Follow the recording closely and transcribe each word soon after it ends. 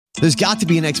There's got to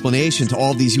be an explanation to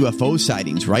all of these UFO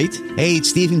sightings, right? Hey,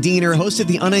 it's Stephen Diener, host of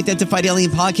the Unidentified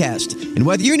Alien Podcast. And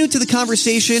whether you're new to the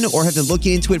conversation or have been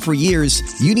looking into it for years,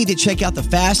 you need to check out the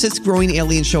fastest growing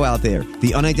alien show out there,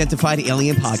 the Unidentified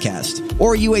Alien Podcast,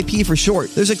 or UAP for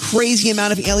short. There's a crazy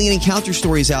amount of alien encounter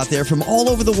stories out there from all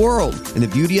over the world. And the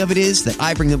beauty of it is that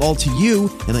I bring them all to you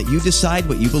and let you decide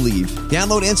what you believe.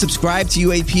 Download and subscribe to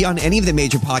UAP on any of the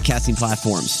major podcasting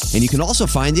platforms. And you can also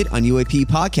find it on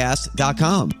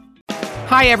UAPpodcast.com.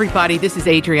 Hi, everybody. This is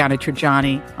Adriana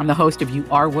Trajani. I'm the host of You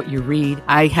Are What You Read.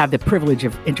 I have the privilege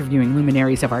of interviewing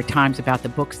luminaries of our times about the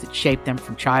books that shaped them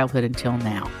from childhood until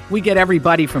now. We get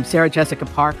everybody from Sarah Jessica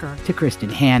Parker to Kristen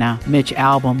Hanna, Mitch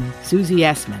Albom, Susie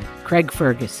Essman, Craig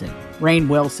Ferguson, Rainn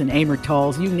Wilson, Amor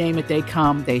Tolls, you name it, they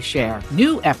come, they share.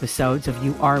 New episodes of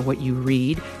You Are What You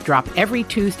Read drop every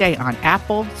Tuesday on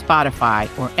Apple, Spotify,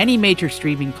 or any major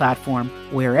streaming platform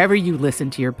wherever you listen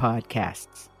to your podcasts.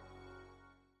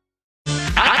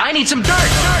 I need some dirt.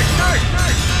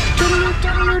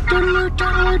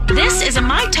 This is a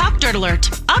My Talk Dirt Alert.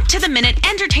 Up to the minute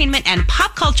entertainment and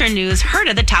pop culture news heard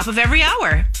at the top of every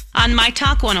hour on My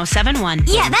Talk 107.1.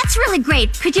 Yeah, that's really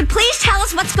great. Could you please tell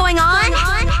us what's going on?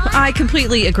 I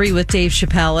completely agree with Dave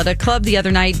Chappelle. At a club the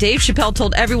other night, Dave Chappelle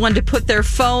told everyone to put their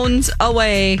phones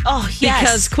away. Oh, yes.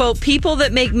 Because, quote, people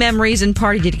that make memories and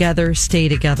party together stay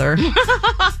together.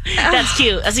 That's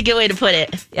cute. That's a good way to put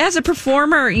it. As a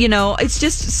performer, you know, it's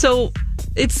just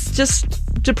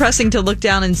depressing to look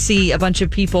down and see a bunch of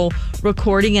people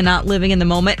recording and not living in the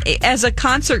moment. As a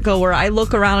concert goer, I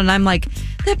look around and I'm like,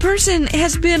 that person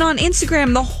has been on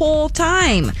Instagram the whole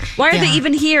time. Why are they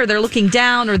even here? They're looking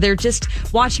down or they're just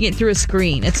watching it through a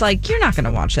screen. It's like, you're not going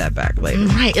to watch that back later.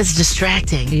 Right, it's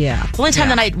distracting. Yeah. The only time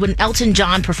when Elton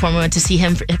John performed, we went to see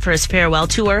him for his farewell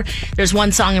tour. There's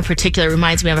one song in particular that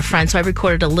reminds me of a friend, so I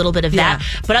recorded a little bit of that.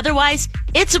 But otherwise,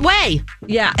 it's away.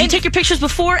 Yeah. You take your pictures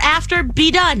before, after,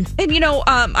 be done. And, you know,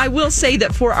 I will say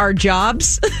that for our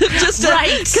jobs, just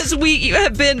right, because we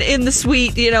have been in the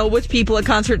suite, you know, with people at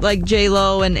concert like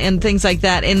J-Lo and things like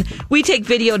that. And we take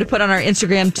video to put on our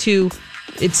Instagram too.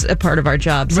 It's a part of our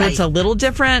job. So it's a little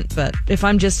different, but if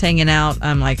I'm just hanging out,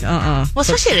 I'm like, Well,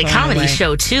 especially at a comedy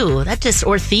show too.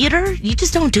 Or theater, you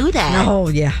just don't do that. Oh,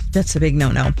 yeah. That's a big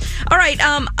no-no. All right.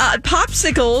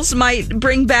 Popsicles might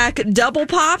bring back double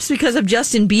pops because of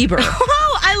Justin Bieber.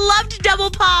 Oh, I loved double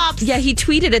pops. Yeah, he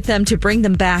tweeted at them to bring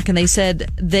them back, and they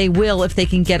said they will if they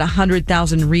can get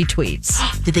 100,000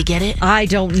 retweets. Did they get it? I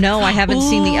don't know. I haven't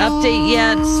seen the update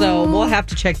yet, so we'll have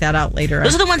to check that out later.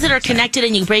 Those are the ones that are connected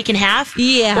and you break in half?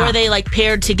 Yeah. Or are they like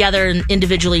paired together and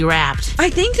individually wrapped?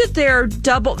 I think that they're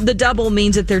double. The double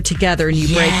means that they're together and you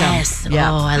break them.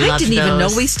 Yeah. Oh, I loved didn't even know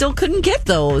those. we still couldn't get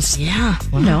those. Yeah.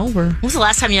 Well, no, when was the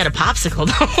last time you had a popsicle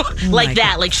though? Like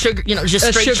that, like sugar, you know, just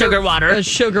straight sugar water. A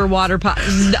sugar water pop.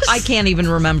 I can't even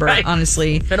remember,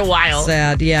 honestly. Been a while.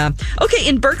 Sad, yeah. Okay,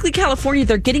 in Berkeley, California,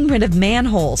 they're getting rid of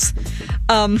manholes.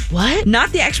 What?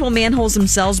 Not the actual manholes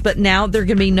themselves, but now they're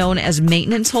going to be known as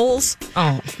maintenance holes.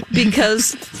 Oh.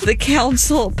 Because the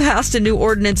council passed a new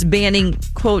ordinance banning,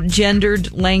 quote,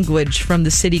 gendered language from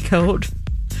the city code.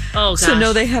 Oh, gosh. So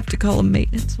no, they have to call them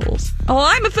maintenance holes. Oh,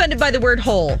 I'm offended by the word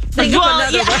hole. Think of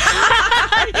another word.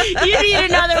 You need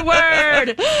another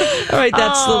word. All right,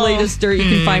 that's the latest dirt. You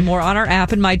can find more on our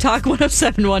app and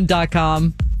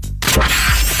mytalk1071.com.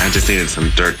 I just needed some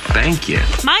dirt. Thank you.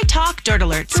 My Talk Dirt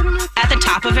Alerts at the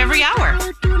top of every hour.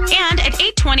 And at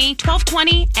 8:20,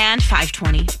 12:20, and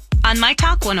 5:20 on My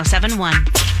Talk 107.1.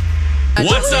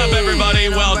 What's up, everybody?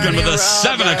 Welcome to the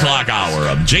 7 o'clock hour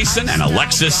of Jason and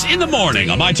Alexis in the morning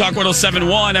on My Talk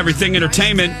 107.1, Everything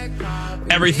Entertainment,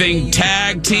 everything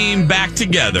tag team back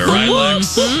together, right,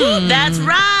 Lex? That's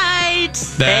right.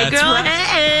 Hey, girl, right.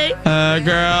 hey. Hey,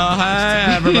 girl, hey,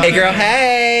 everybody. Hey, girl,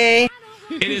 hey.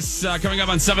 It is coming up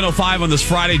on 7:05 on this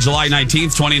Friday, July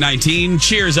 19th, 2019.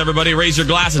 Cheers, everybody. Raise your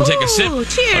glass and take a sip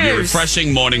of your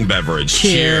refreshing morning beverage.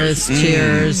 Cheers.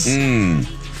 Cheers.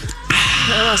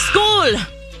 School.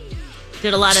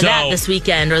 Did a lot of that this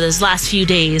weekend or this last few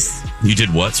days. You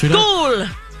did what, sweetheart? School.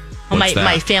 Well,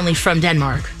 my family from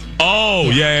Denmark.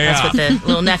 Oh, yeah. That's what the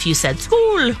little nephew said.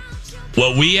 School.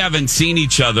 Well, we haven't seen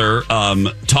each other,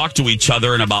 talk to each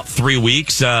other in about 3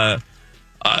 weeks.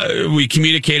 We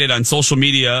communicated on social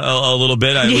media a little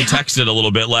bit. We texted a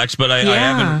little bit, Lex, but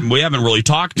we haven't really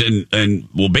talked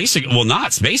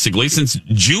basically since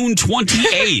June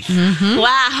 28th.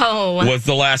 Wow. Was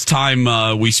the last time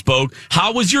we spoke.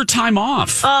 How was your time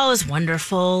off? Oh, it was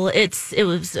wonderful. It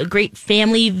was a great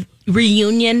family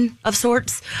reunion of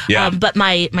sorts. Yeah. But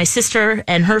my sister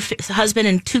and her husband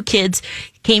and 2 kids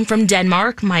came from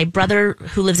Denmark. My brother,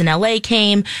 who lives in LA,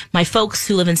 came. My folks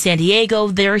who live in San Diego,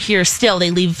 they're here still.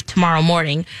 They leave tomorrow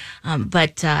morning.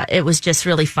 But it was just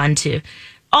really fun to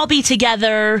all be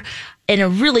together in a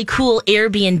really cool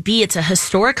Airbnb. It's a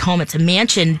historic home. It's a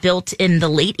mansion built in the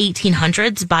late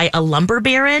 1800s by a lumber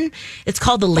baron. It's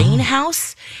called the Lane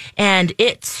House, and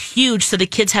it's huge. So the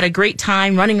kids had a great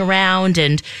time running around,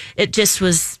 and it just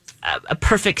was a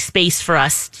perfect space for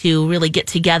us to really get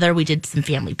together. We did some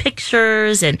family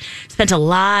pictures and spent a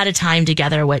lot of time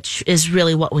together, which is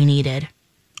really what we needed.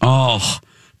 Oh,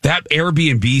 that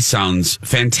Airbnb sounds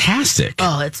fantastic.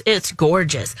 Oh, it's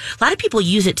gorgeous. A lot of people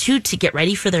use it too to get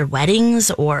ready for their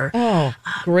weddings or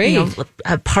great.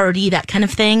 A party, that kind of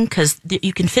thing, because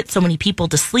you can fit so many people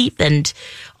to sleep, and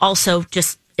also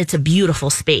just it's a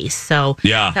beautiful space. So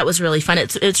yeah, that was really fun.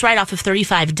 It's right off of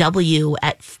 35W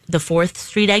at the 4th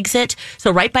Street exit,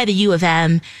 so right by the U of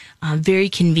M. Very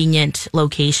convenient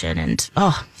location, and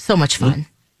so much fun.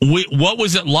 What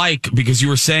was it like? Because you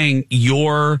were saying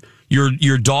your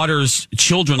daughter's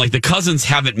children, like the cousins,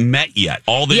 haven't met yet.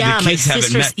 All the kids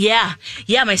haven't met.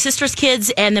 Yeah, my sister's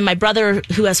kids, and then my brother,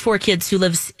 who has 4 kids, who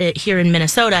lives here in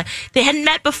Minnesota. They hadn't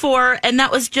met before, and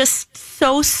that was just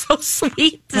so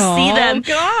sweet to see them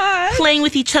playing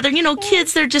with each other.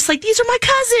 Kids, they're just like, these are my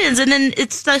cousins, and then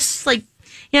it's just like,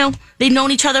 they've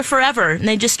known each other forever, and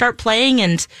they just start playing,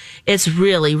 and it's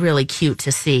really, really cute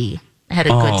to see. I had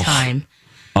a good time.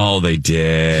 Oh, they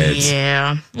did.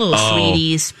 Yeah, little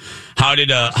sweeties. How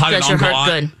did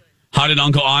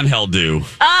Uncle Angel do?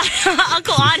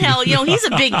 Uncle Angel, he's a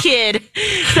big kid,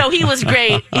 so he was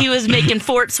great. He was making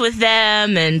forts with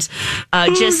them and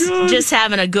just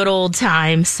having a good old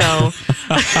time. So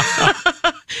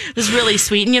it was really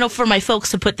sweet. And for my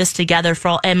folks to put this together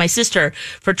and my sister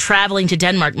for traveling to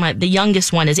Denmark. The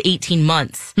youngest one is 18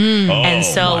 months, and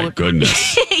so my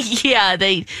goodness, yeah,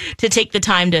 to take the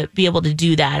time to be able to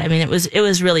do that. I mean, it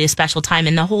was really a special time,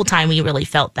 and the whole time we really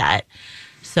felt that.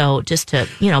 So just to,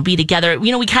 be together,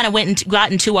 we kind of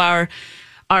got into our,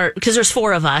 because there's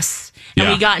 4 of us, and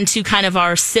we got into kind of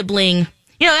our sibling,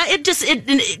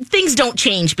 things don't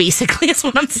change, basically, is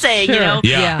what I'm saying,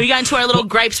 Yeah. We got into our little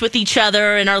gripes with each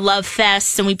other and our love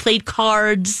fests, and we played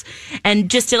cards and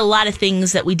just did a lot of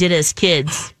things that we did as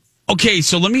kids. Okay,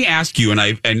 so let me ask you, and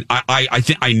I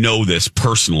think I know this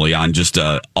personally on just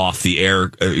a off the air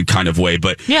kind of way,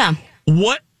 but yeah,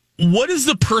 What is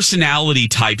the personality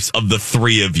types of the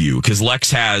 3 of you? Because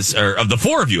Lex has, or of the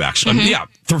 4 of you, actually.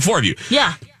 Mm-hmm. 4 of you.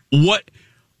 Yeah. What,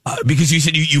 because you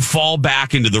said you fall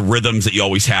back into the rhythms that you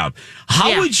always have.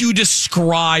 How would you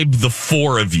describe the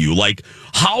 4 of you? Like,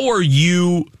 how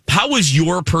is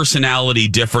your personality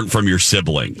different from your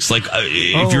siblings? Like,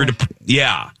 if you're,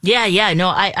 Yeah,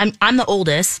 no, I'm the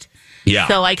oldest. Yeah.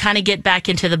 So I kind of get back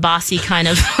into the bossy kind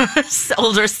of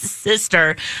older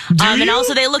sister. And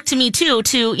also they look to me too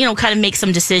to, kind of make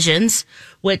some decisions,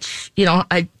 which,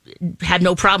 I had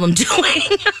no problem doing.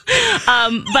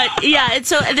 But yeah,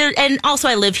 and also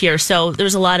I live here. So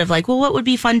there's a lot of like, well, what would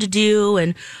be fun to do?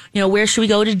 And, where should we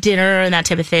go to dinner and that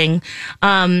type of thing.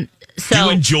 So, do you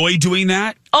enjoy doing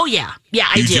that? Oh, yeah. Yeah,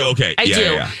 I do. Okay. I do.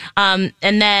 Yeah.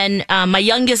 And then my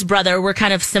youngest brother, we're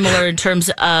kind of similar in terms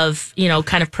of,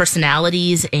 kind of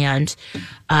personalities and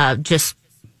just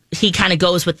he kind of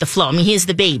goes with the flow. I mean, he's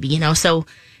the baby, so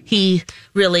he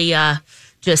really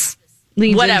just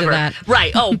leans whatever. Into that.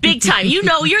 Right. Oh, big time. You're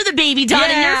the baby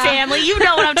dot in your family. You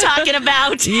know what I'm talking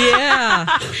about. Yeah.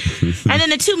 And then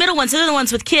the 2 middle ones, they're the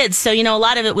ones with kids. So, a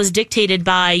lot of it was dictated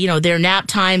by, their nap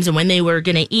times and when they were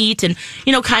going to eat and,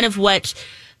 kind of what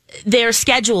their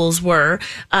schedules were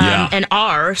and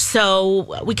are.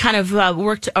 So we kind of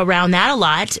worked around that a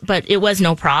lot, but it was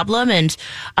no problem. And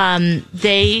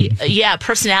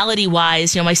personality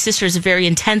wise, my sister's a very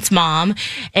intense mom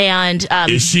and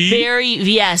is she? Very,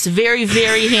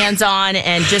 very hands on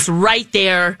and just right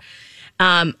there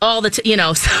all the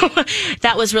so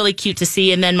that was really cute to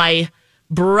see. And then my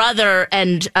brother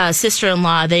and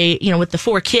sister-in-law, they with the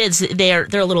 4 kids, they're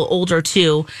a little older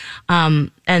too,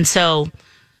 and so.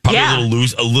 Probably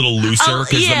a little looser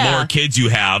because the more kids you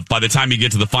have, by the time you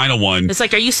get to the final one, it's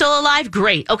like, are you still alive?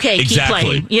 Great, okay,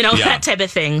 exactly. Keep playing. That type of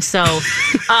thing. So,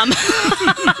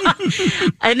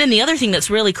 and then the other thing that's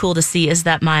really cool to see is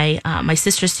that my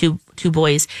sister's two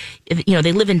boys,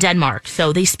 they live in Denmark,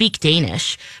 so they speak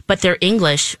Danish, but their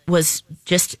English was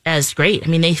just as great. I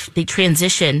mean, they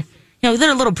transition.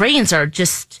 Their little brains are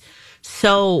just.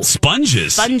 So spongy.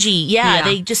 Yeah,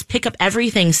 they just pick up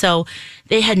everything. So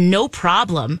they had no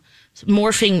problem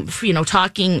morphing,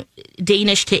 talking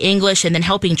Danish to English and then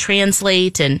helping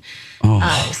translate. And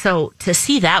so to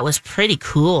see that was pretty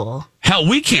cool. Hell,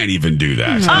 we can't even do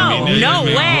that. No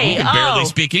way. We barely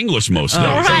speak English most days.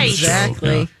 Right.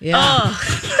 Exactly. Yeah.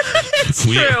 It's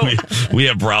true. We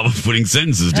have problems putting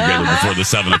sentences together before the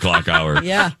 7 o'clock hour.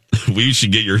 Yeah. We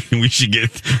should get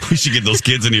those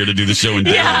kids in here to do the show in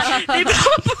Danish. Yeah, they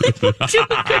probably would do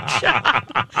a good job.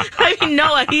 I mean,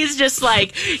 Noah, he's just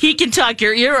like, he can talk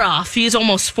your ear off. He's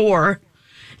almost 4.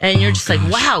 And you're just like,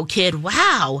 wow, kid,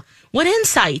 wow. What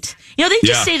insight. They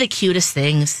just say the cutest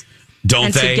things.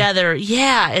 Don't they? Together,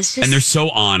 yeah. It's just. And they're so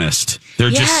honest. They're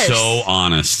just so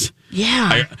honest.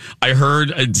 Yeah. I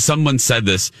heard someone said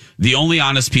this. The only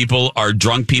honest people are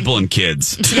drunk people and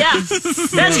kids. Yeah. It's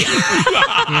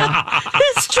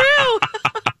true.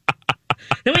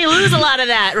 Then we lose a lot of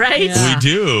that, right? Yeah. We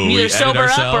do. We either sober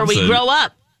up or we grow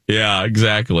up. Yeah,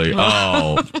 exactly.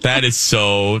 Oh, that is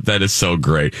so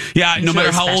great. Yeah, no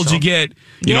matter how old you get,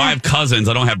 you know, I have cousins.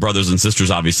 I don't have brothers and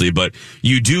sisters, obviously, but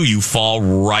you fall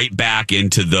right back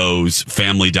into those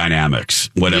family dynamics,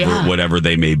 whatever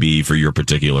they may be for your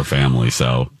particular family.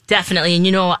 So definitely.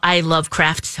 And I love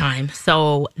craft time.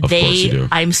 So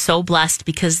I'm so blessed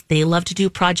because they love to do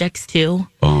projects too.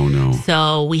 Oh no.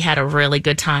 So we had a really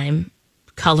good time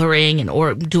coloring and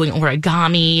doing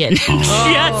origami and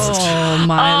oh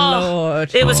my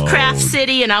Lord, it was Craft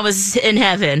City and I was in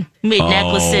heaven. Made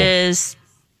necklaces.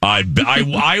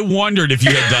 I wondered if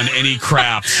you had done any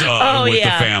crafts with the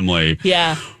family.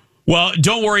 Yeah. Well,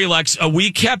 don't worry, Lex.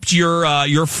 We kept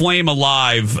your flame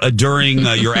alive during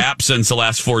your absence the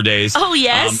last 4 days. Oh,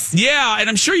 yes? Yeah, and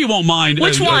I'm sure you won't mind.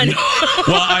 Which one?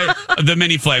 The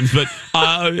many flames. But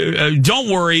don't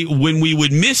worry, when we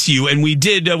would miss you, and we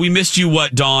did, we missed you,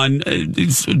 Dawn?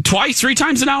 3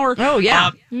 times an hour? Oh, yeah.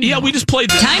 Yeah, we just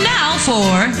played this. Time now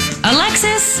for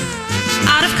Alexis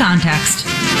Out of Context.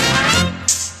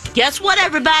 Guess what,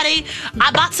 everybody?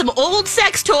 I bought some old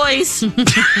sex toys,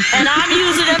 and I'm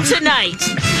using them tonight.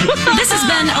 This has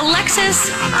been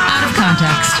Alexis Out of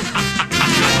Context.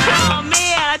 Oh, man.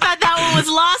 I thought that one was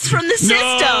lost from the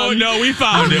system. No, we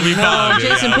found it.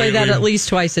 Jason played that at least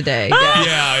twice a day.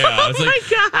 Yeah. Oh, my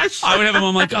gosh. I would have him.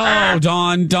 I'm like, oh,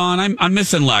 Dawn, I'm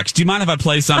missing Lex. Do you mind if I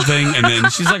play something? And then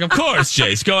she's like, of course,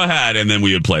 Jace, go ahead. And then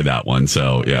we would play that one.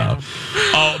 So, yeah.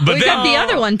 Oh, but we got the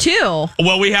other one, too.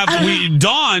 Well,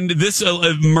 Dawn, this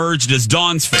merged as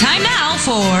Dawn's favorite. Time now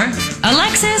for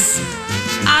Alexis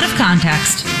Out of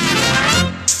Context.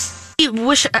 I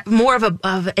wish more of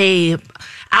a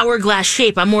hourglass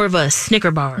shape. I'm more of a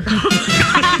Snicker bar.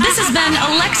 This has been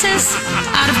Alexis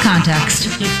Out of Context.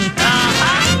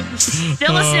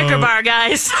 Still a Snicker bar,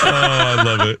 guys.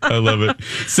 I love it.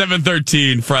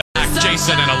 7:13 Friday.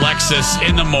 Jason and Alexis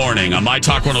in the morning on My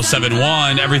Talk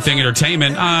 107.1, Everything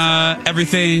Entertainment,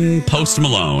 everything Post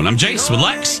Malone. I'm Jace with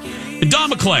Lex and Don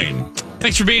McClain.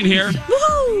 Thanks for being here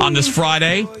on this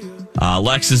Friday.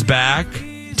 Lex is back.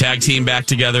 Tag team back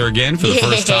together again for the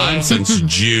first time since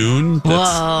June.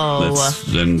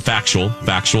 That's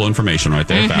factual information right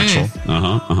there. Factual.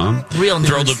 Real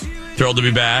news. Thrilled to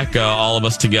be back. All of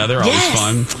us together. Always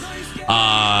fun.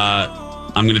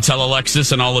 I'm going to tell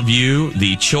Alexis and all of you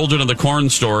the Children of the Corn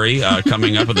story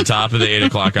coming up at the top of the 8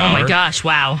 o'clock hour. Oh my gosh!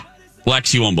 Wow.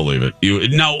 Lex, you won't believe it.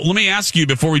 Now, let me ask you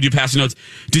before we do passing notes.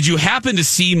 Did you happen to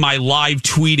see my live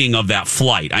tweeting of that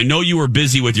flight? I know you were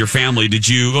busy with your family. Did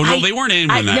you? Oh, no, they weren't in.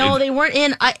 No, they weren't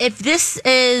in. If this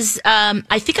is,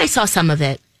 I think I saw some of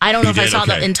it. I don't know if I saw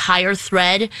the entire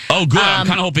thread. Oh, good. I'm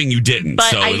kind of hoping you didn't,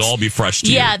 so it'll all be fresh to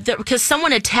you. Yeah, because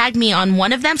someone had tagged me on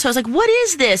one of them, so I was like, what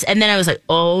is this? And then I was like,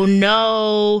 oh,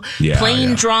 no.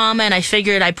 Plane drama, and I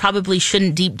figured I probably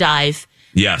shouldn't deep dive.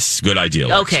 Yes, good idea,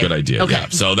 Lex. Okay. Good idea. Okay. Yeah.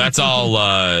 So that's all,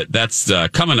 that's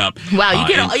coming up. Wow, you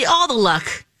get all the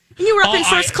luck. And you were up in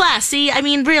first class. See, I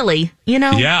mean, really,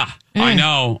 Yeah. I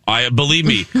know. Believe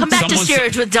me. Come back to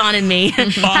steerage with Don and me.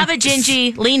 Have a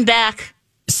gingy, lean back.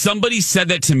 Somebody said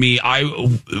that to me.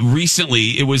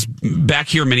 Recently, it was back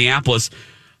here in Minneapolis.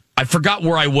 I forgot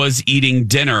where I was eating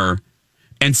dinner,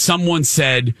 and someone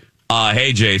said,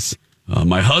 hey, Jace,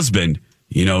 my husband,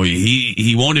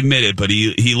 he won't admit it, but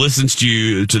he listens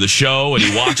to the show and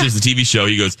he watches the TV show.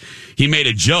 He goes, he made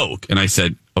a joke. And I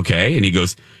said, okay. And he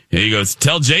goes, He goes,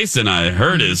 tell Jason I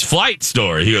heard his flight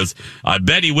story. He goes, I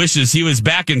bet he wishes he was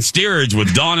back in steerage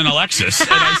with Dawn and Alexis. And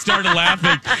I started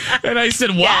laughing. And I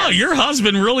said, wow, your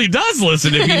husband really does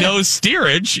listen if he knows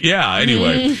steerage. Yeah,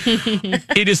 anyway.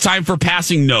 It is time for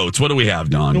passing notes. What do we have,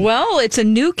 Dawn? Well, it's a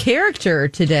new character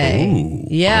today. Ooh.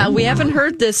 Yeah, we haven't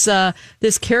heard this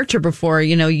this character before.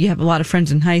 You know, you have a lot of friends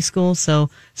in high school, so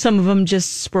some of them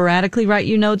just sporadically write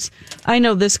you notes. I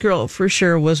know this girl for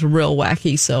sure was real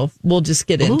wacky, so we'll just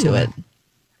get into it.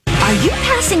 Are you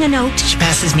passing a note? She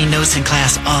passes me notes in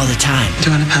class all the time.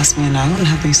 Do you want to pass me a note and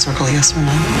have me circle yes or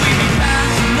no?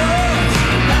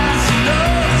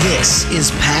 This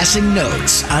is Passing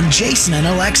Notes on Jason and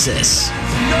Alexis.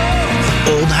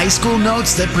 Old high school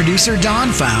notes that producer Dawn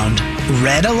found,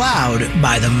 read aloud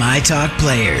by the My Talk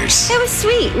players. It was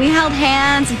sweet. We held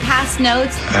hands and passed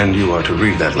notes. And you are to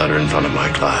read that letter in front of my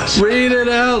class. Read it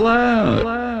out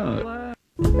loud.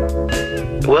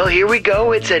 Well, here we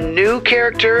go. It's a new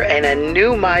character and a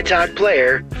new My Talk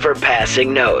player for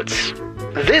Passing Notes.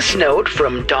 This note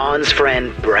from Dawn's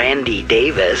friend Brandy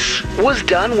Davis was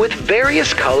done with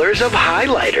various colors of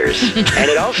highlighters. And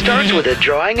it all starts with a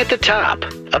drawing at the top,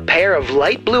 a pair of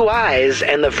light blue eyes,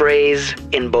 and the phrase,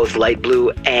 in both light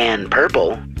blue and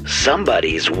purple,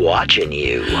 somebody's watching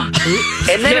you.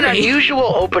 And then an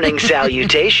unusual opening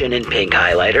salutation in pink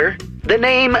highlighter. The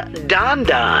name Don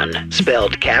Don,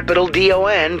 spelled capital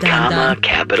D-O-N, comma,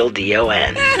 capital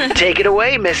D-O-N. Take it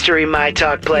away, mystery My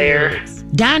Talk player.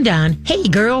 Don Don, hey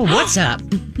girl, what's up?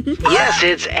 Yes,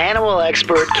 it's animal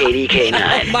expert Katie K9.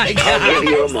 Oh my God. I'll give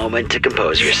you a moment to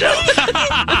compose yourself.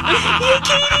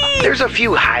 There's a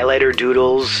few highlighter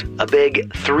doodles, a big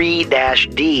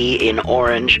 3-D in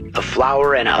orange, a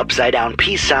flower, and an upside-down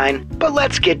peace sign. But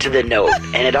let's get to the note,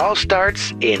 and it all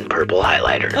starts in purple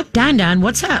highlighter. Don Don,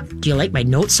 what's up? Do you like my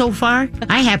note so far?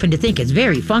 I happen to think it's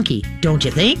very funky, don't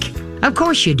you think? Of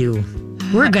course you do.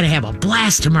 We're gonna have a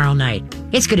blast tomorrow night.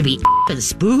 It's gonna be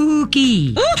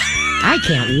spooky. I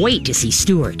can't wait to see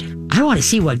Stuart. I want to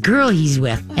see what girl he's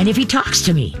with and if he talks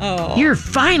to me. Oh. You're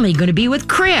finally going to be with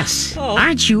Chris. Oh.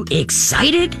 Aren't you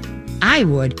excited? I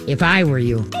would if I were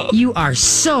you. You are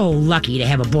so lucky to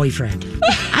have a boyfriend.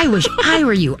 I wish I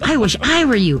were you. I wish I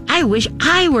were you. I wish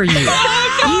I were you.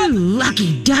 You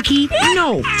lucky ducky.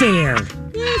 No fair.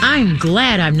 I'm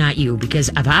glad I'm not you, because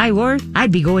if I were,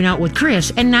 I'd be going out with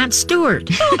Chris and not Stuart.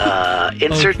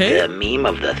 Insert the meme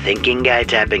of the thinking guy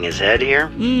tapping his head here.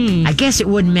 I guess it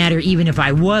wouldn't matter even if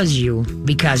I was you,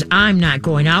 because I'm not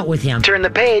going out with him. Turn the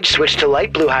page, switch to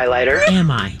light blue highlighter.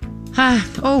 Am I?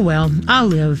 Oh well, I'll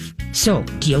live. So,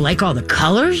 do you like all the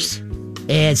colors?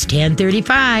 It's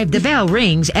 10:35. The bell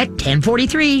rings at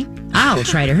 10:43. I'll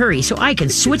try to hurry so I can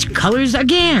switch colors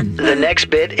again. The next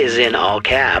bit is in all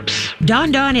caps.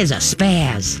 Don Don is a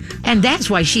spaz, and that's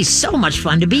why she's so much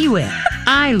fun to be with.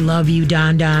 I love you,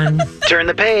 Don Don. Turn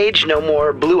the page. No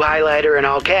more blue highlighter in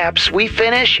all caps. We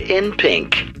finish in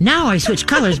pink. Now I switch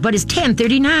colors, but it's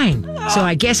 10:39. So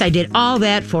I guess I did all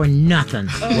that for nothing.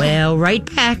 Well, right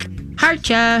back. Heart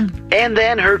ya. And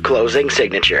then her closing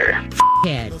signature.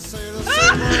 Head.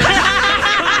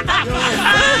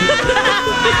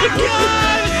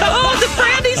 Oh, the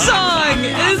Brandy song!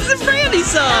 It's the Brandy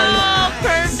song! Oh,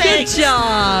 perfect! Good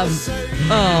job!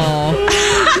 Oh.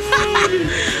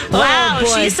 Wow, Oh,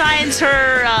 boy. she signs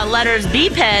her letters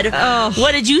BPED. Oh.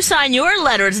 What did you sign your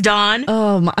letters, Dawn?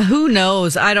 Oh, who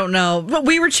knows? I don't know. But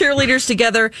we were cheerleaders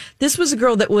together. This was a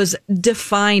girl that was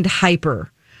defined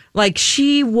hyper. Like,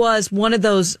 she was one of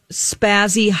those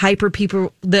spazzy, hyper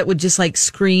people that would just, like,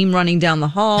 scream running down the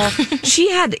hall. She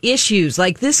had issues.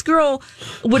 Like, this girl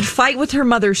would fight with her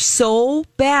mother so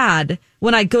bad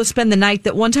when I'd go spend the night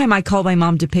that one time I called my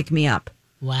mom to pick me up.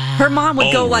 Wow. Her mom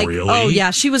would go like, really? oh,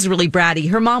 yeah, she was really bratty.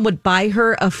 Her mom would buy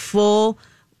her a full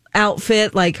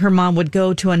outfit. Like, her mom would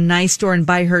go to a nice store and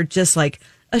buy her just, like,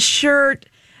 a shirt,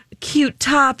 cute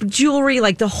top, jewelry,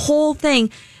 like, the whole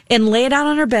thing. And lay it out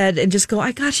on her bed and just go,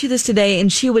 I got you this today. And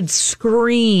she would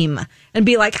scream and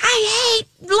be like, I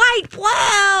hate light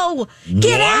blue.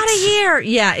 Get out of here.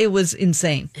 Yeah, it was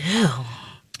insane. Ew.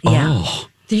 Yeah. Oh.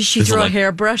 She threw a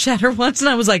hairbrush at her once, and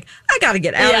I was like, I got to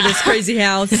get out of this crazy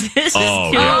house. This is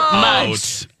too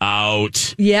much.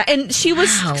 Out. Yeah, and she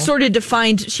was sort of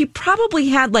defined. She probably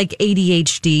had like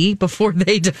ADHD before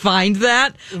they defined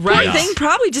that. Right. Poor thing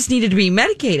probably just needed to be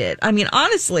medicated. I mean,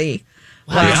 honestly.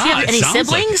 Wow. Did she Yeah, have it any sounds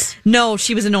like siblings? No,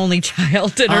 she was an only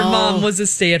child, and her mom was a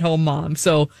stay-at-home mom.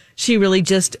 So she really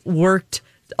just worked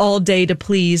all day to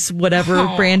please whatever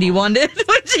Brandy wanted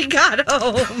when she got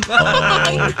home.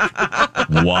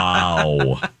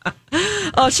 Wow.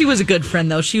 Oh, she was a good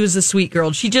friend, though. She was a sweet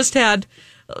girl. She just had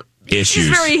Issues. She's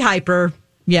very hyper.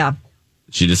 Yeah.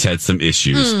 She just had some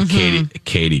issues.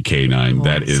 Katie K9.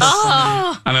 That is.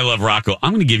 And I love Rocco.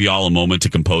 I'm going to give you all a moment to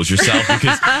compose yourself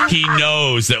because he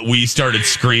knows that we started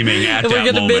screaming at that moment.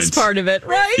 We're going to miss part of it,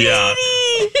 right? Yeah.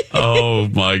 Oh,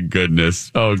 my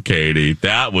goodness. Oh, Katie,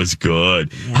 that was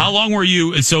good. Yeah. How long were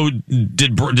you? So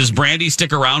does Brandy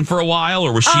stick around for a while,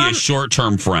 or was she a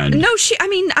short-term friend? No,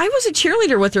 I was a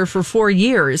cheerleader with her for 4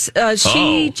 years.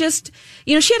 She just,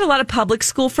 she had a lot of public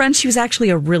school friends. She was actually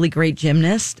a really great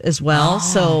gymnast as well.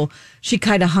 So she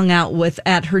kind of hung out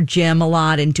at her gym a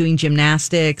lot and doing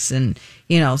gymnastics. And,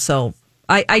 so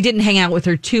I didn't hang out with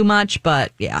her too much,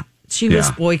 but yeah, she was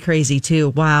boy crazy too.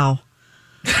 Wow.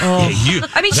 Oh.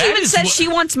 She even said she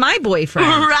wants my boyfriend.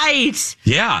 Right.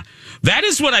 Yeah. That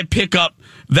is what I pick up.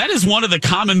 That is one of the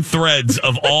common threads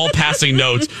of all passing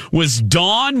notes was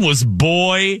Dawn was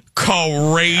boy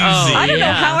crazy. I don't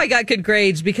know how I got good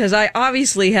grades because I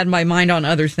obviously had my mind on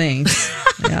other things.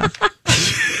 Yeah.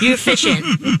 You're efficient.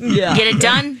 Yeah. Get it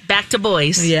done, back to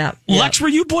boys. Yeah. Lex, were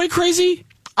you boy crazy?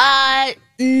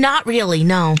 Not really,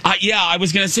 no. I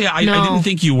was going to say, I didn't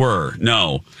think you were.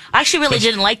 No. I actually really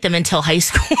didn't like them until high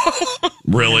school.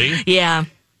 Really? Yeah.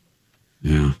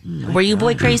 Yeah. Were you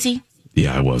boy crazy?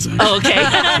 Yeah, I wasn't. Oh, okay.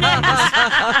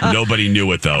 Nobody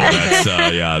knew it though.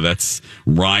 That's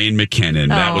Ryan McKinnon.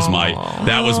 That was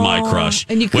my crush.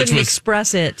 And you couldn't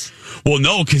express it. Well,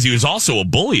 no, because he was also a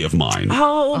bully of mine.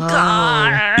 Oh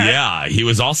God. Yeah, he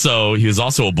was also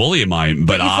a bully of mine.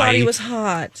 But you thought he was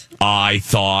hot. I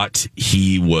thought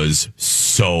he was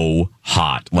so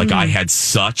hot. Like I had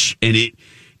such, and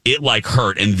it like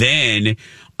hurt. And then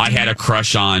I had a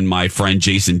crush on my friend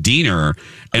Jason Diener.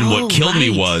 And what killed me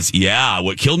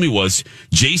was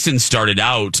Jason started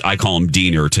out, I call him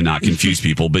Diener to not confuse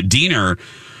people, but Diener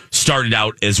started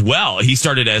out as well. He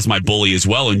started as my bully as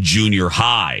well in junior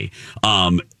high.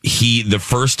 The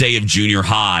first day of junior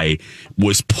high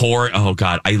was pouring. Oh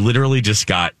God, I literally just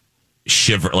got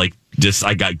I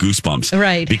got goosebumps.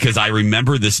 Right. Because I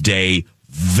remember this day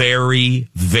very,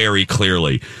 very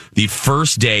clearly. The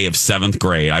first day of 7th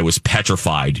grade, I was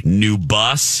petrified. New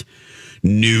bus,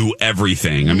 new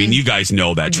everything. I mean, you guys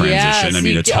know that transition.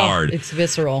 Yes, it's hard. It's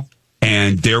visceral.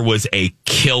 And there was a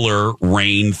killer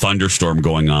rain thunderstorm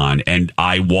going on. And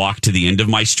I walked to the end of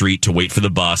my street to wait for the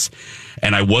bus.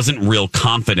 And I wasn't real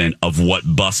confident of what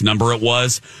bus number it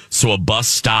was. So a bus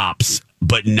stops,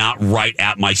 but not right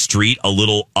at my street, a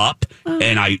little up.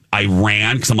 And I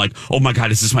ran because I'm like, oh my God,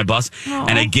 is this my bus?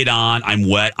 And I get on, I'm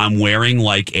wet. I'm wearing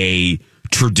like a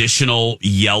traditional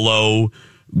yellow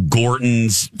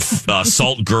Gorton's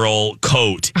Salt Girl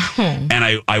coat.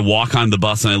 And I walk on the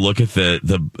bus and I look at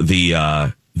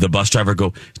the bus driver,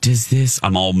 go,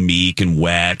 I'm all meek and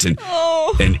wet. And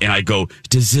I go,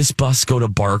 does this bus go to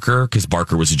Barker? Because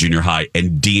Barker was a junior high.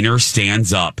 And Diener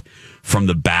stands up from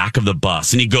the back of the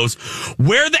bus and he goes,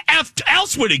 where the F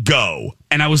else would it go?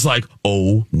 And I was like,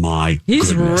 oh my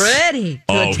He's goodness. ready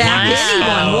to attack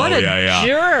anyone. What a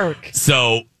jerk.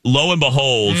 So lo and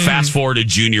behold, fast forward to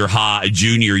junior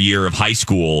year of high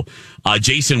school,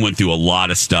 Jason went through a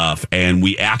lot of stuff, and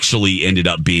we actually ended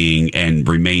up being and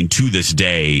remain to this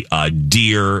day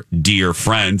dear, dear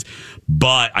friends.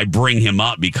 But I bring him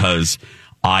up because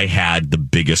I had the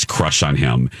biggest crush on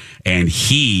him, and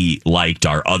he liked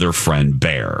our other friend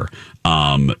Bear.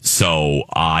 So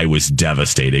I was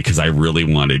devastated because I really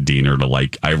wanted Diener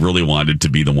to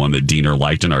be the one that Diener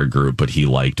liked in our group, but he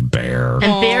liked Bear.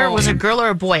 And Bear was a girl or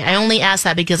a boy? I only asked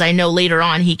that because I know later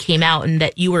on he came out and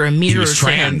that you were a mirror he was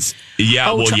trans. to him.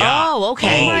 Yeah, Oh,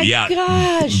 okay. Oh, my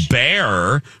gosh.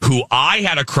 Bear, who I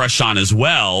had a crush on as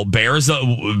well. Bear was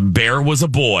a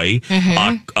boy,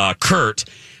 Kurt.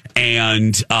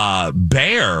 And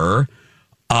Bear,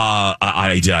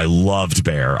 I loved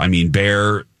Bear. I mean,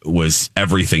 Bear was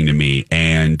everything to me,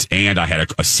 and I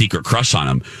had a secret crush on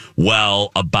him.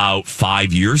 Well, about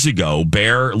 5 years ago,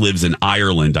 Bear lives in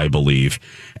Ireland, I believe,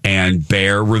 and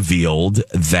Bear revealed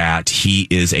that he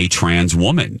is a trans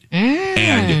woman,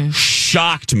 and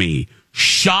shocked me.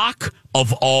 Shock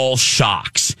of all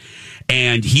shocks.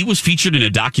 And he was featured in a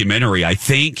documentary. I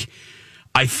think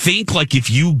like if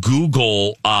you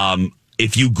Google, Bear's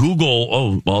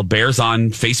on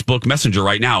Facebook Messenger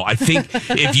right now. I think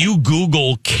if you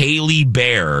Google Kaylee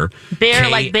Bear.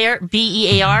 Like Bear,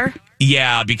 B-E-A-R?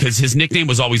 Yeah, because his nickname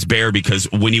was always Bear because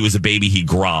when he was a baby, he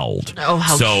growled. Oh,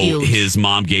 how cute. So his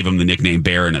mom gave him the nickname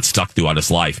Bear, and it stuck throughout his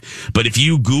life. But if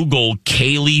you Google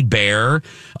Kaylee Bear,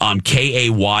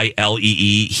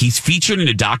 K-A-Y-L-E-E, he's featured in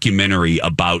a documentary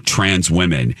about trans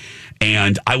women.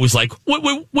 And I was like,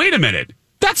 wait a minute.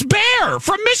 That's Bear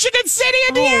from Michigan City,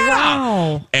 Indiana.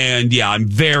 Oh, wow. And yeah, I'm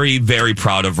very, very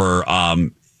proud of her.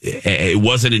 it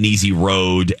wasn't an easy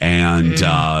road, and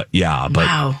but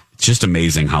it's just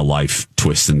amazing how life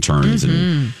twists and turns.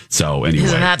 And so anyway,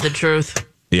 isn't that the truth?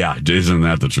 Yeah, isn't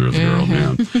that the truth, girl?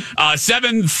 Man.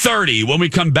 7:30. When we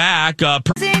come back,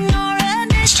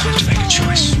 It's time to make a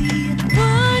choice.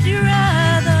 Would you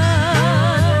rather?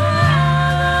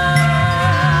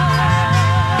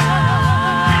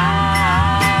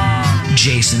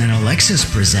 Jason and Alexis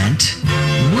present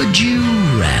Would You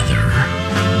Rather?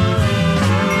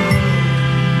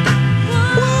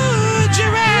 Would you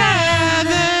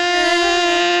rather?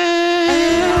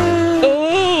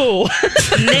 Oh,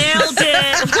 Nailed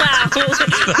it! Wow, we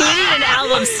need an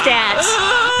album stat.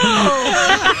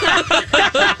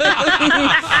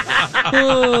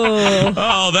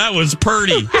 Oh, that was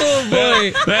purty. oh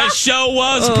boy. That show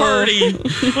was purty.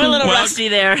 We're a little rusty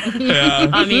there. Yeah.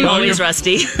 I mean, always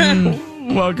rusty.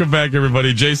 Welcome back,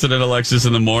 everybody. Jason and Alexis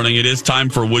in the morning. It is time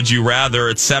for Would You Rather.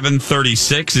 It's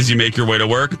 7:36 as you make your way to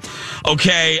work.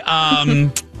 Okay,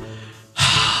 I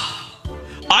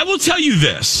will tell you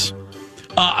this.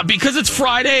 Because it's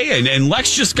Friday and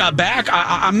Lex just got back,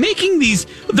 I'm making these.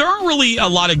 There aren't really a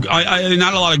lot of,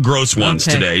 not a lot of gross ones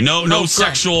today. No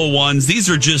sexual ones. These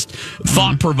are just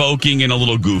thought provoking and a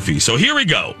little goofy. So here we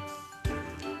go.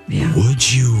 Yeah.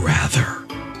 Would you rather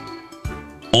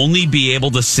only be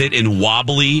able to sit in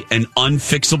wobbly and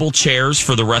unfixable chairs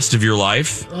for the rest of your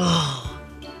life,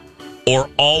 or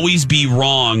always be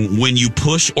wrong when you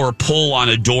push or pull on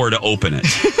a door to open it?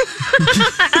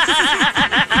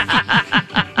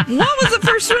 What was the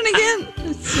first one again?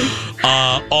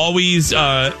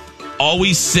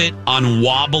 Always sit on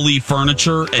wobbly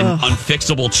furniture and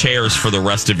unfixable chairs for the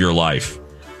rest of your life.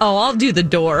 Oh, I'll do the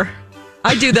door.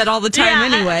 I do that all the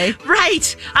time anyway.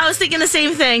 Right. I was thinking the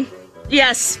same thing.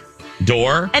 Yes.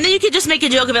 Door? And then you could just make a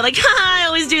joke of it, like, I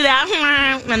always do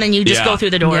that. And then you just go through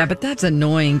the door. Yeah, but that's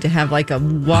annoying to have like a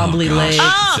wobbly leg.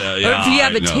 Oh. Or if you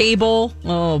have a table.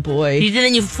 Oh, boy.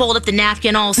 Then you fold up the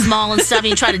napkin all small and stuff, and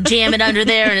you try to jam it under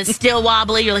there, and it's still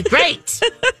wobbly. You're like, great.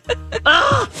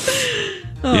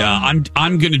 Yeah,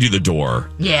 I'm going to do the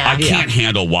door. Yeah. I can't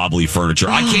handle wobbly furniture.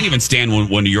 I can't even stand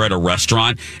when you're at a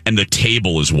restaurant and the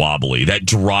table is wobbly. That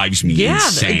drives me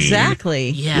insane.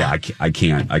 Exactly. Yeah, I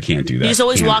can't do that. You just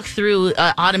always walk through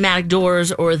automatic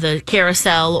doors or the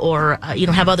carousel, or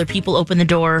have other people open the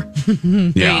door.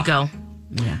 There you go.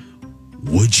 Yeah.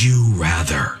 Would you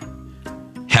rather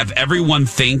have everyone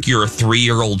think you're a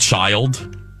 3-year-old child?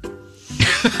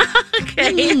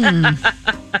 Okay.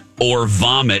 Or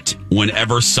vomit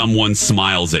whenever someone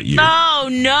smiles at you? Oh,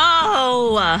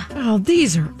 no. Oh,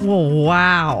 these are... Oh,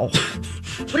 wow.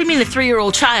 What do you mean a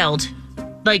 3-year-old child?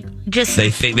 Like, just...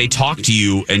 They talk to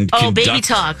you and baby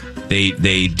talk.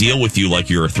 They deal with you like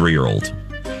you're a 3-year-old.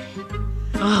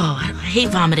 Oh, I hate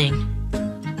vomiting.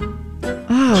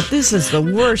 Oh, this is the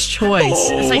worst choice.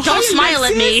 It's like, don't smile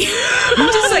at me.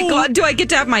 I'm just like, God, do I get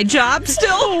to have my job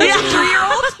still as a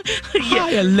 3-year-old?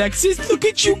 Hi, Alexis. Look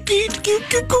at you. Come here,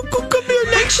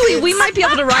 Alexis. Actually, we might be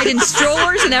able to ride in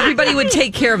strollers and everybody would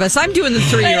take care of us. I'm doing the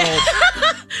 3-year-old.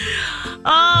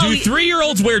 Do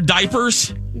 3-year-olds wear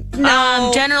diapers?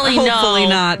 No, generally hopefully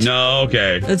not. No,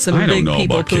 okay. That's some I big don't know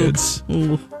people about poop. kids.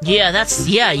 Ooh.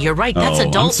 Yeah, you're right. That's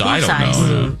adult food I don't size.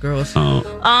 know. Gross. Oh.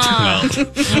 Yeah.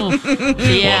 Well,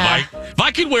 if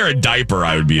I could wear a diaper,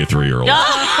 I would be a 3-year-old. No,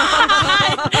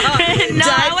 I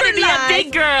want to be a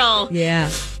big girl. Yeah.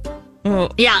 Oh.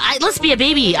 Yeah, let's be a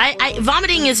baby.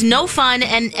 Vomiting is no fun,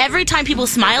 and every time people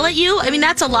smile at you, I mean,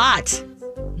 that's a lot.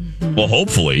 Well,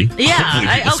 hopefully.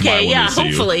 Yeah.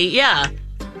 Hopefully. Yeah.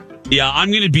 Yeah, I'm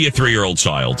going to be a 3-year-old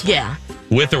child. Yeah.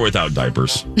 With or without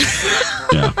diapers.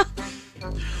 Yeah.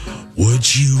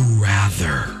 Would you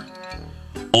rather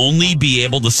only be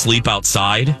able to sleep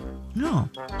outside? No.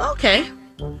 Okay.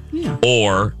 Yeah.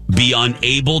 Or be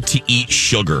unable to eat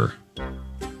sugar?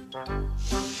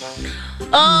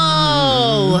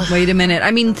 Oh. Wait a minute.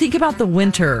 I mean, think about the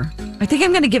winter. I think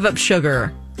I'm going to give up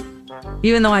sugar.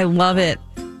 Even though I love it.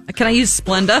 Can I use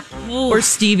Splenda or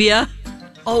stevia?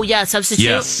 Oh, yeah, substitute.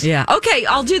 Yes. Yeah. Okay,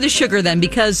 I'll do the sugar then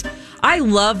because I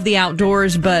love the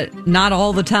outdoors, but not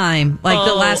all the time. Like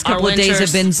the last couple of days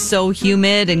have been so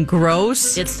humid and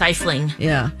gross. It's stifling.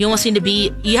 Yeah. You almost need to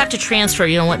be, you have to transfer.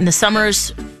 You know what? In the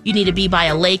summers, you need to be by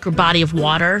a lake or body of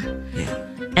water. Yeah.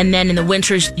 And then in the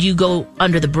winters, you go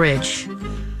under the bridge.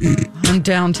 I'm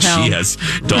downtown. She has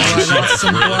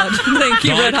some blood. Thank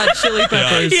you, Red Hot Chili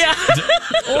Peppers. Yeah.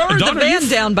 Or Dawn, the van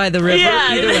down by the river.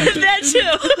 Yeah, that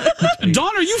too.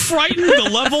 Dawn, are you frightened the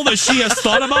level that she has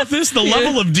thought about this? The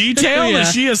level of detail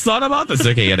that she has thought about this?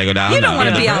 Okay, you gotta go down. You don't want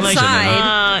to be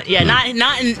outside.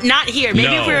 Not here.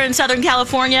 Maybe if we were in Southern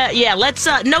California, let's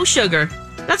no sugar.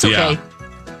 That's okay.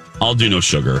 I'll do no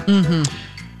sugar.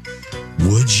 Mm-hmm.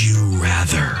 Would you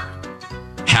rather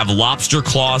have lobster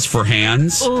claws for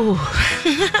hands? Ooh.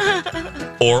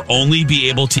 Or only be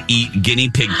able to eat guinea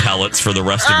pig pellets for the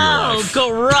rest of your life?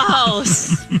 Oh,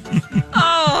 gross.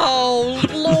 Oh,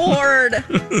 Lord.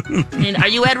 And are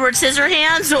you Edward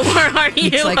Scissorhands or are you?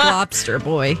 It's like Lobster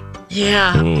Boy.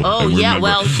 Yeah. Ooh, Oh, I yeah. remember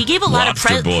Well, he gave a lot of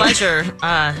Lobster Boy. pleasure.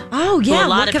 Oh, yeah. to a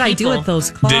lot What of could I do people. with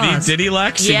those claws? Did he,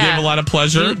 Lex? Yeah. He gave a lot of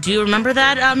pleasure. Do you remember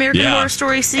that American Yeah. Horror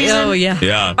Story season? Oh, yeah.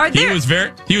 Yeah. Are there-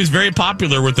 He was very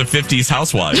popular with the 50s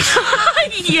housewives.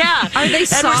 Yeah. Are they Edward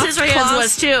soft Scissorhands claws?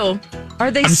 was too.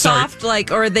 Are they I'm sorry. soft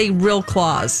or are they real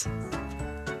claws?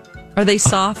 Are they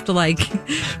soft like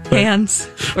hands?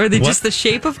 Or are they What? just the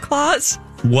shape of claws?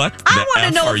 What I the want F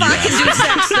to know are if you I can do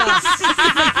asking?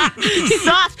 sex stuff.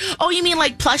 Soft. Oh, you mean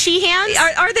like plushy hands?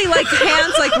 Are they like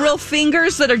hands, like real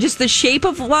fingers that are just the shape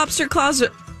of lobster claws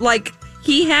like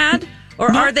he had?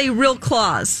 Or are they real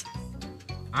claws?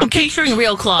 I'm picturing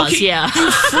real claws, Okay, yeah. you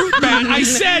fruit bat. I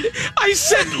said,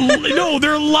 no,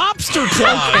 they're lobster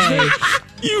claws. Okay.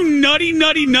 You nutty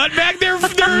nutbag.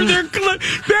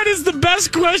 That is the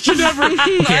best question ever.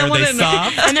 Okay, are they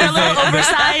soft? And they're a little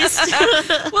oversized.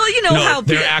 Well, you know No, how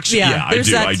they're actually- yeah, I there's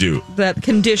do, that, I do. That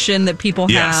condition that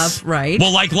people Yes. have, right?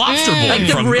 Well, like Lobster Boy like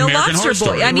the from real American Horror lobster boy.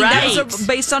 Story. I mean, Right. that was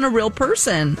based on a real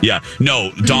person. Yeah.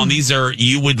 No, Dawn,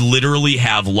 you would literally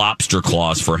have lobster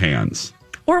claws for hands.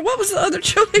 Or what was the other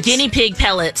choice? Guinea pig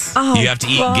pellets. Oh, You have to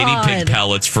eat guinea pig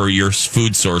pellets for your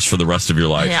food source for the rest of your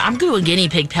life. Yeah, I'm good with guinea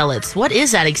pig pellets. What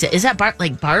is that exact? Is that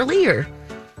like barley or?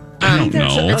 I don't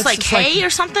know. It's like hay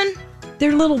or something?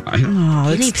 They're little. Oh,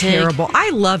 Guinea it's pig. terrible. I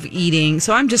love eating,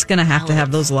 so I'm just going to have to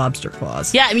have those lobster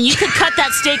claws. Yeah, I mean, you could cut that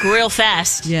steak real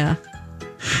fast. Yeah.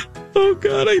 Oh,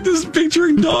 God, I just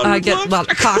picturing Dawn. I with get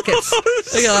lobster pockets.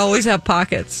 claws. I always have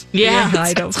pockets. Yeah.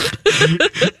 I don't.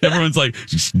 Everyone's like,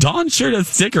 Dawn sure does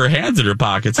stick her hands in her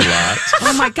pockets a lot.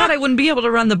 Oh, my God, I wouldn't be able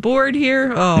to run the board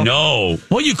here. Oh. No.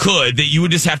 Well, you could. That you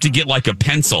would just have to get like a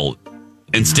pencil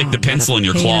and stick the pencil in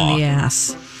your Pain claw. in the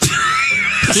ass.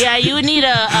 Yeah, you would need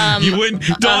You wouldn't,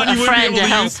 Dawn, a you wouldn't be friend able to to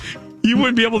help. use. You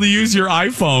wouldn't be able to use your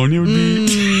iPhone. It would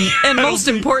be. And most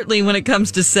importantly, when it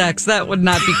comes to sex, that would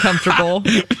not be comfortable.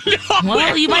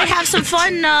 Well, you might have some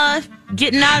fun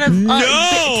getting out of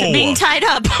being tied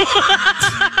up.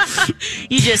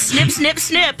 You just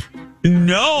snip.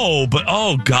 No, but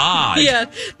oh God. Yeah,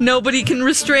 nobody can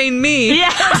restrain me.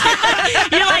 Yeah.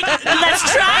 You're like, let's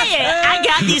try it. I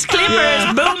got these clippers.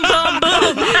 Boom, boom,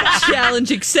 boom.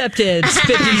 Challenge accepted.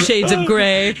 50 Shades of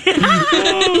Grey. Well,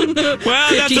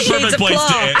 that's 50 a Shades perfect of place to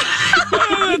Claw. end.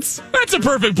 Well, that's a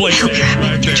perfect place to end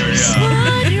right there.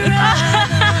 Yeah.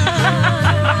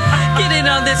 Get in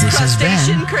on this This has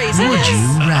crustacean been craziness. Would You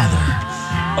Rather.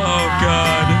 Oh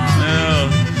God. No.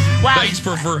 Wow. Thanks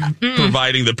for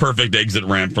providing the perfect exit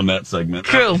ramp from that segment.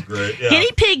 That True. was great. Yeah.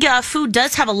 Guinea pig food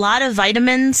does have a lot of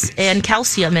vitamins and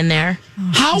calcium in there.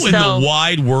 How in So- the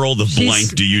wide world of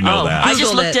blank do you know that? I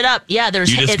just Googled looked it up. Yeah, You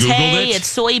just it's Googled hay, it?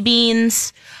 it's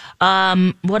soybeans.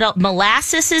 What else?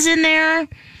 Molasses is in there.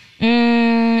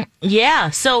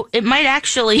 Yeah, so it might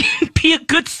actually be a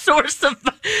good source of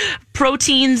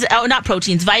proteins. Oh, not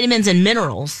proteins, vitamins and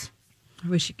minerals. I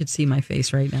wish you could see my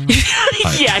face right now.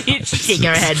 Yeah, you're shaking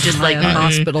her head just like I have a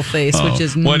hospital face, which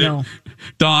is no.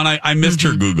 Dawn, I missed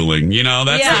her Googling. You know,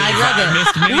 that's Yeah, I love it.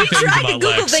 missed many We things tried to about Google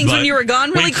Lex, things when but you were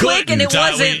gone really we quick, and it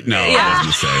couldn't. wasn't- No, yeah. it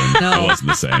wasn't the same. No. It wasn't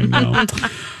the same. No.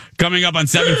 Coming up on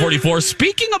 7:44.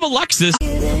 Speaking of Alexis,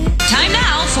 Time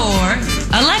now for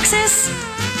Alexis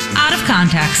Out of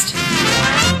Context.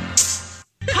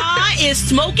 Pa is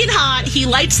smoking hot. He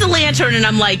lights the lantern, and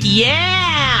I'm like,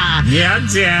 yeah. Yeah,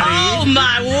 Daddy. Oh,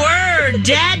 my word.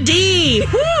 Daddy.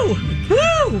 Woo.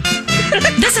 Woo.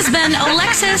 This has been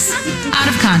Alexis Out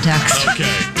of Context.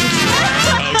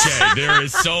 okay, there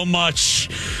is so much.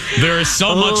 There is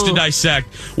so much to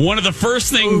dissect. One of the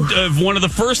first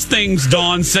things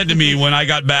Dawn said to me when I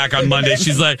got back on Monday,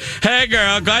 she's like, "Hey,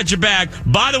 girl, glad you're back.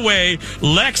 By the way,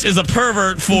 Lex is a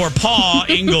pervert for Pa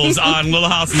Ingalls on Little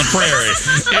House on the Prairie."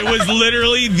 It was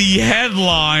literally the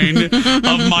headline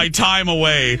of my time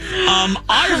away.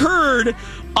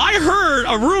 I heard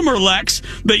a rumor, Lex,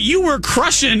 that you were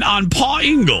crushing on Pa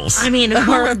Ingalls. I mean,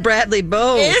 Or Bradley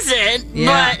Bowe. isn't,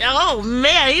 Yeah. but oh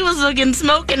man, he was looking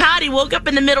smoking hot. He woke up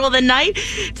in the middle of the night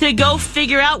to go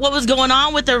figure out what was going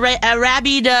on with a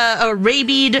rabid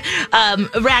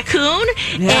raccoon,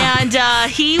 and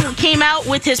he came out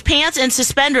with his pants and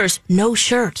suspenders, no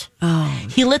shirt. Oh,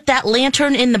 He lit that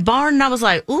lantern in the barn, and I was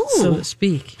like, ooh, so to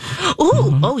speak.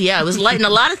 ooh, oh yeah, it was lighting a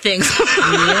lot of things.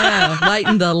 Yeah,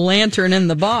 lighting the lantern in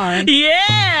the barn.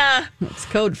 Yeah, It's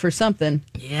code for something.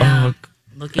 yeah,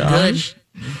 looking good.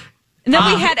 And then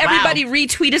we had everybody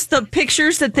retweet us the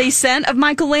pictures that they sent of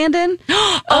Michael Landon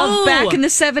of back in the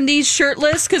 70s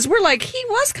shirtless, because we're like, he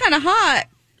was kind of hot.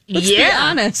 Let's be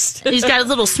honest. He's got a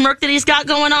little smirk that he's got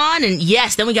going on. And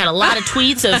yes, then we got a lot of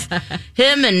tweets of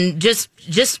him and just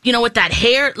with that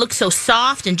hair. It looks so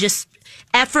soft and just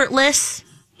effortless.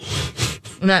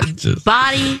 And that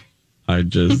body.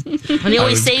 And he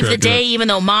always saved the day, even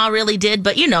though Ma really did.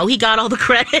 But, he got all the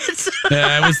credits.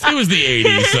 Yeah, it was the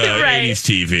 80s, Right.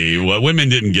 80s TV. Well, women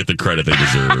didn't get the credit they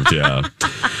deserved, yeah.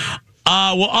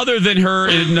 Well, other than her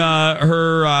in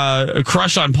her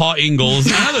crush on Paul Ingalls,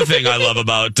 another thing I love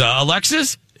about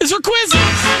Alexis is her quizzes.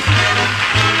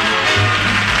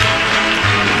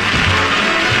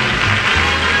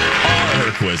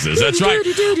 Her quizzes, that's right.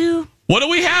 What do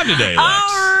we have today, Lex?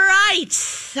 All right.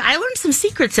 I learned some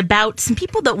secrets about some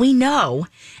people that we know.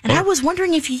 And I was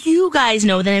wondering if you guys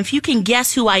know them, if you can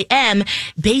guess who I am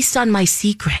based on my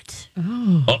secret.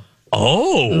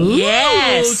 Oh.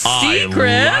 Yes.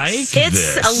 Secret.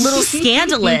 It's a little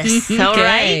scandalous. All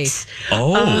right.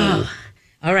 Oh.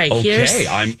 All right. Okay.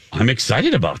 I'm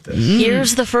excited about this.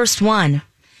 Here's the first one.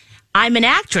 I'm an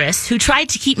actress who tried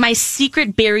to keep my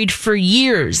secret buried for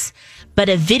years. But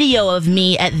a video of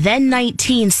me at then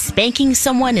 19 spanking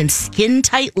someone in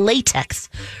skin-tight latex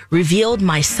revealed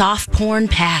my soft porn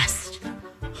past.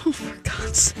 Oh, for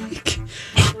God's sake.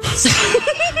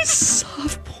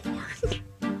 Soft porn.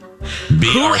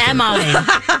 Who am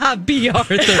I? B.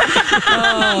 Arthur.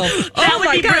 That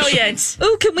would be brilliant.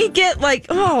 Oh, can we get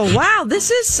wow,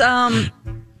 this is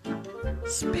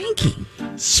spanking.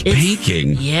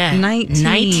 Spanking? Yeah.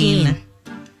 19.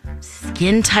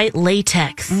 Skin-tight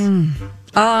latex. Who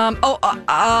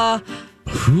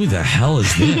the hell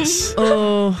is this?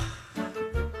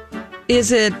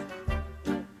 Is it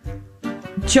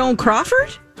Joan Crawford?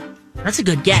 That's a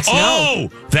good guess.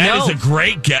 That is a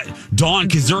great guess. Dawn,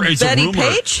 because there is Betty a rumor.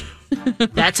 Page?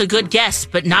 That's a good guess,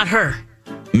 but not her.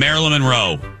 Marilyn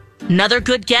Monroe. Another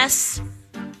good guess.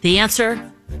 The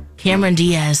answer, Cameron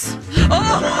Diaz.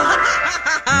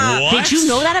 What? Did you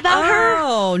know that about her?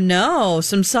 Oh, no.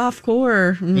 Some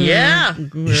softcore. Yeah.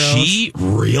 She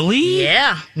really?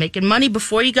 Yeah. Making money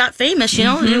before you got famous,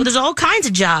 There's all kinds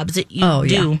of jobs that you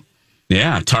do.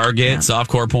 Yeah, Target,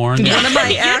 softcore porn. One of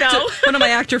my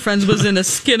actor friends was in a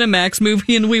Skinamax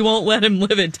movie, and we won't let him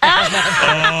live in town.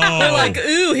 They're like,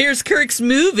 ooh, here's Kirk's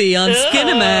movie on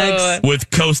Skinamax.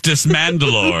 With Costas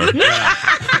Mandalore.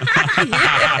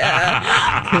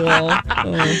 Cool.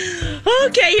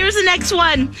 Okay, here's the next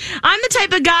one. I'm the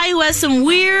type of guy who has some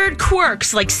weird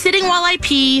quirks, like sitting while I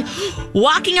pee,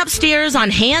 walking upstairs on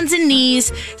hands and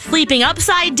knees, sleeping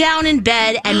upside down in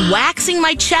bed, and waxing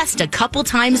my chest a couple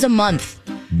times a month.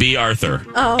 B. Arthur.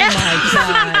 Oh, my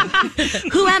God.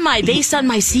 Who am I based on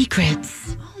my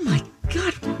secrets? Oh, my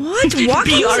God. What? B.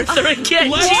 Arthur again.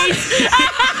 Walking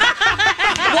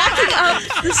up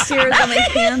the stairs on my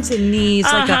hands and knees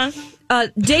like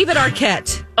David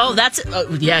Arquette. Oh, that's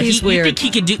he's weird. You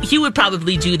think he would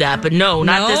probably do that, but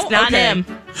not him.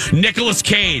 Nicolas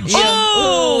Cage. Yeah.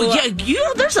 Oh, yeah.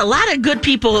 There's a lot of good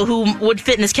people who would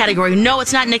fit in this category. No,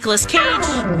 it's not Nicolas Cage.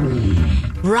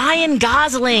 Ryan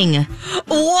Gosling.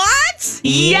 What?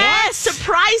 Yes,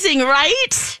 surprising,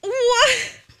 right?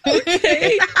 What?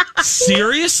 Okay.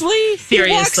 Seriously? He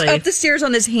walks up the stairs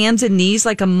on his hands and knees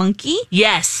like a monkey?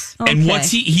 Yes. Okay. And what's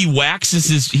he waxes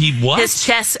his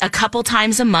chest a couple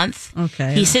times a month.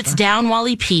 Okay. He sits down while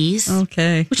he pees.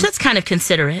 Okay. Which that's kind of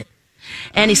considerate.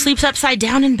 And he sleeps upside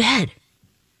down in bed.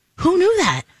 Who knew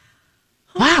that?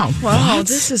 Wow. Wow.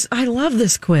 I love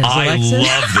this quiz, Alexis. I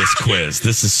love this quiz.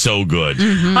 This is so good.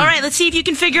 Mm-hmm. All right, let's see if you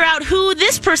can figure out who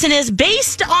this person is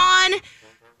based on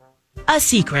a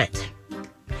secret.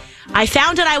 I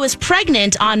found out I was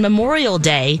pregnant on Memorial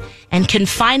Day and can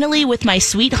finally, with my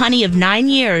sweet honey of 9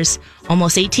 years,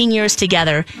 almost 18 years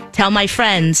together, tell my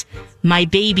friends my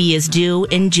baby is due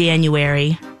in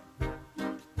January.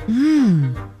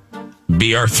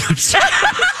 B. Arthur.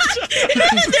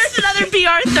 There's another B.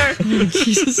 Arthur.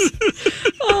 Jesus.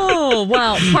 Oh,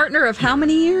 wow. Partner of how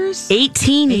many years?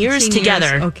 18 years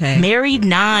together. Okay. Married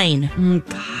 9.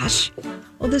 Gosh.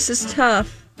 Well, this is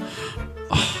tough.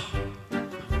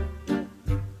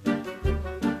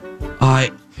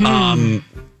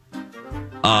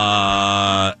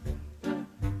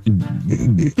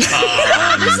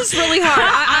 This is really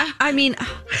hard. I mean,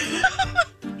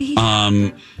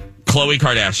 Khloe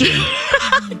Kardashian.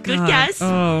 Good guess.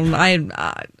 Oh,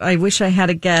 I wish I had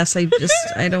a guess. I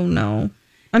don't know.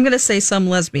 I'm going to say some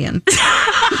lesbian.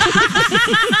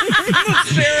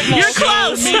 You're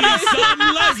close. Some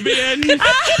lesbian.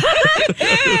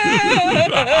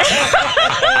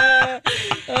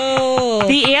 Oh.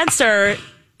 The answer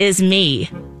is me.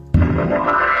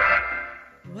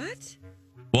 What?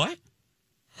 What?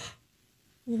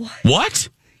 What? What?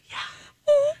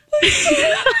 Oh my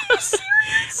God.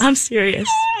 I'm serious.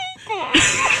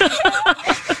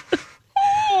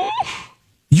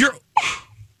 You're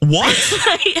what?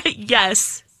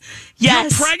 Yes. You're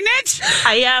pregnant?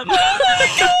 I am. Oh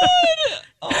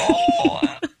my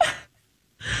God.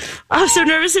 I'm so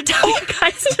nervous to tell you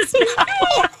guys just now.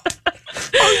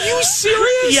 Are you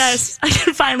serious? Yes, I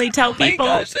can finally tell people.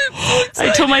 Gosh, I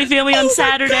told my family on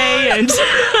Saturday, and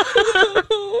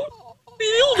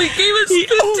you only gave us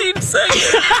 15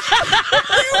 seconds.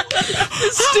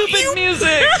 Stupid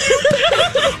music.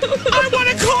 I want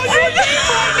to call your name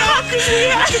right now because we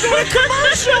have to go to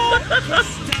commercial.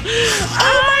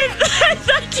 I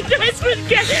thought you guys would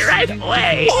get it right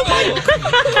away. Oh my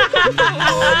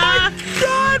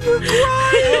God, we're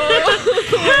crying.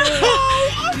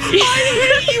 I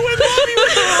hate you and love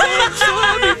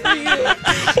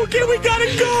you. Okay, we gotta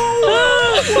go.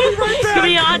 We'll be right back. Give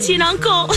me auntie and uncle.